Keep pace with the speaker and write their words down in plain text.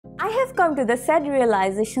I have come to the sad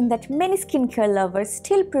realization that many skincare lovers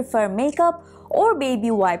still prefer makeup or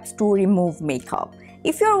baby wipes to remove makeup.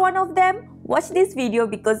 If you're one of them, watch this video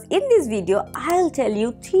because in this video I'll tell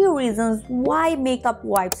you 3 reasons why makeup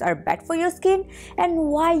wipes are bad for your skin and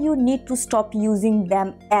why you need to stop using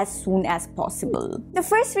them as soon as possible. The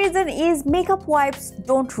first reason is makeup wipes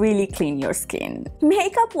don't really clean your skin.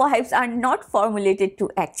 Makeup wipes are not formulated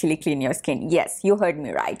to actually clean your skin. Yes, you heard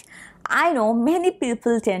me right. I know many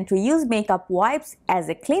people tend to use makeup wipes as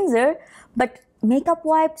a cleanser, but makeup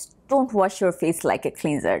wipes don't wash your face like a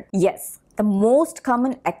cleanser. Yes, the most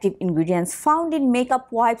common active ingredients found in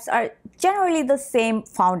makeup wipes are generally the same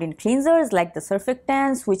found in cleansers like the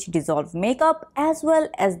surfactants which dissolve makeup, as well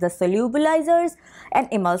as the solubilizers and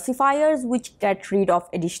emulsifiers which get rid of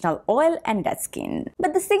additional oil and dead skin.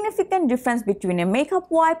 But the significant difference between a makeup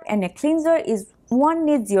wipe and a cleanser is one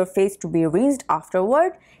needs your face to be rinsed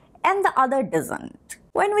afterward and the other doesn't.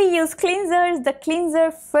 When we use cleansers, the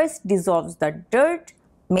cleanser first dissolves the dirt,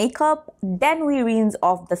 makeup, then we rinse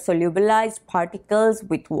off the solubilized particles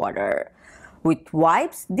with water. With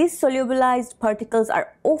wipes, these solubilized particles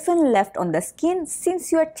are often left on the skin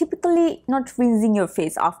since you are typically not rinsing your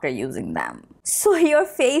face after using them. So your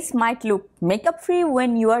face might look makeup free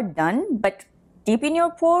when you are done, but deep in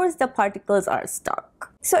your pores, the particles are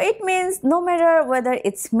stuck. So it means no matter whether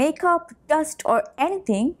it's makeup, dust or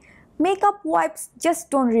anything, makeup wipes just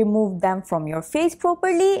don't remove them from your face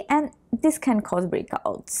properly, and this can cause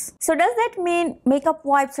breakouts. So does that mean makeup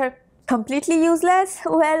wipes are completely useless?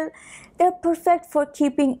 Well, they're perfect for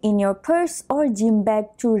keeping in your purse or gym bag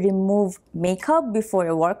to remove makeup before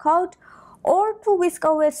a workout or to whisk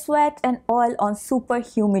away sweat and oil on super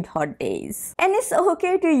humid hot days. And it's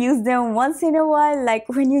okay to use them once in a while, like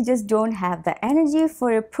when you just don't have the energy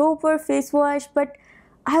for a proper face wash, but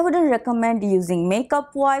I wouldn't recommend using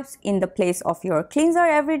makeup wipes in the place of your cleanser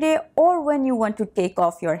every day or when you want to take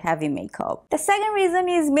off your heavy makeup. The second reason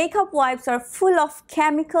is makeup wipes are full of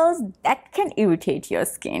chemicals that can irritate your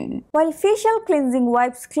skin. While facial cleansing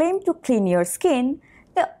wipes claim to clean your skin,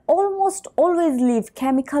 they almost always leave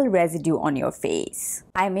chemical residue on your face.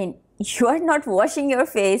 I mean, you are not washing your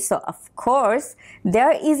face, so of course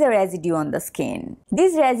there is a residue on the skin.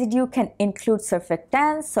 This residue can include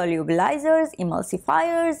surfactants, solubilizers,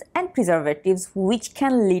 emulsifiers and preservatives which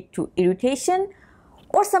can lead to irritation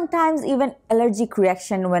or sometimes even allergic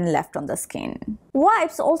reaction when left on the skin.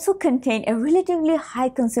 Wipes also contain a relatively high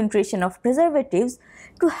concentration of preservatives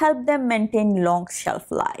to help them maintain long shelf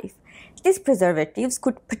life. These preservatives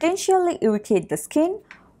could potentially irritate the skin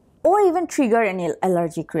or even trigger an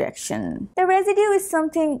allergic reaction. The residue is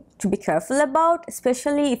something to be careful about,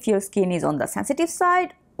 especially if your skin is on the sensitive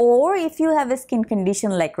side or if you have a skin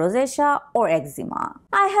condition like rosacea or eczema.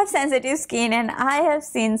 I have sensitive skin and I have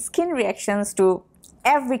seen skin reactions to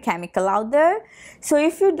every chemical out there. So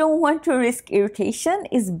if you don't want to risk irritation,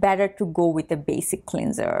 it's better to go with a basic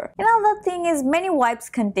cleanser. Another thing is many wipes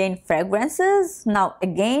contain fragrances. Now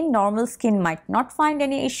again, normal skin might not find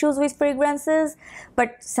any issues with fragrances,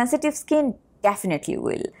 but sensitive skin definitely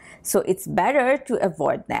will. So it's better to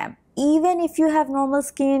avoid them. Even if you have normal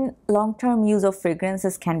skin, long-term use of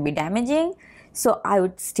fragrances can be damaging, so I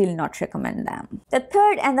would still not recommend them. The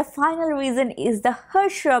third and the final reason is the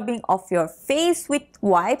harsh rubbing of your face with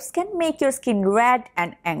wipes can make your skin red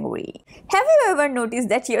and angry. Have you ever noticed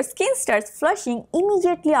that your skin starts flushing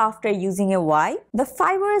immediately after using a wipe? The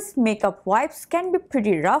fibrous makeup wipes can be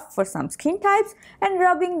pretty rough for some skin types, and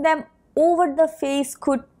rubbing them over the face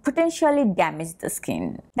could potentially damage the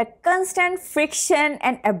skin. The constant friction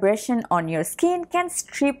and abrasion on your skin can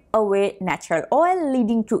strip away natural oil,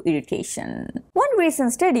 leading to irritation. One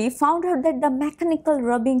recent study found out that the mechanical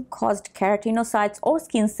rubbing caused keratinocytes or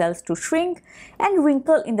skin cells to shrink and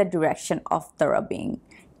wrinkle in the direction of the rubbing.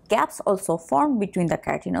 Gaps also formed between the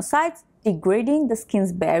keratinocytes, degrading the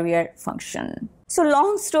skin's barrier function. So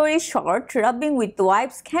long story short, rubbing with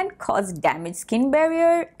wipes can cause damaged skin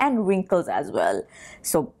barrier and wrinkles as well.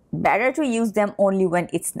 So better to use them only when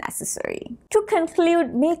it's necessary. To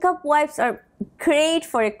conclude, makeup wipes are great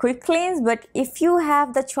for a quick cleanse, but if you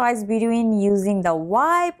have the choice between using the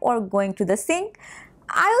wipe or going to the sink,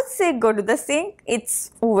 I would say go to the sink.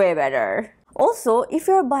 It's way better. Also, if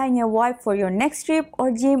you're buying a wipe for your next trip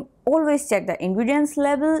or gym, always check the ingredients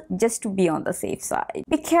label just to be on the safe side.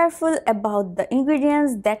 Be careful about the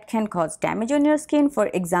ingredients that can cause damage on your skin.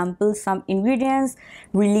 For example, some ingredients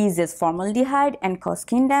releases formaldehyde and cause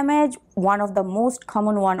skin damage. One of the most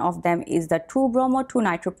common one of them is the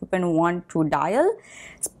 2-bromo-2-nitropropane-1,2-diol.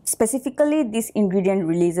 Specifically, this ingredient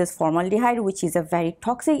releases formaldehyde, which is a very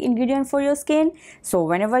toxic ingredient for your skin. So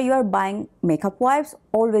whenever you are buying makeup wipes,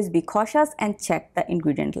 always be cautious and check the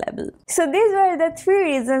ingredient label. So these were the 3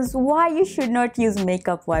 reasons why you should not use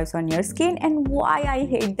makeup wipes on your skin and why I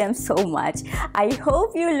hate them so much. I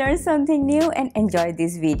hope you learned something new and enjoyed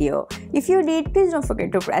this video. If you did, please don't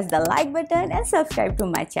forget to press the like button and subscribe to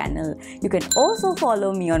my channel. You can also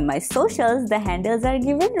follow me on my socials. The handles are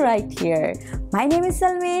given right here. My name is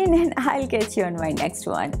Salmin and I'll catch you on my next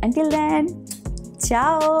one. Until then,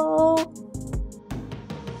 ciao!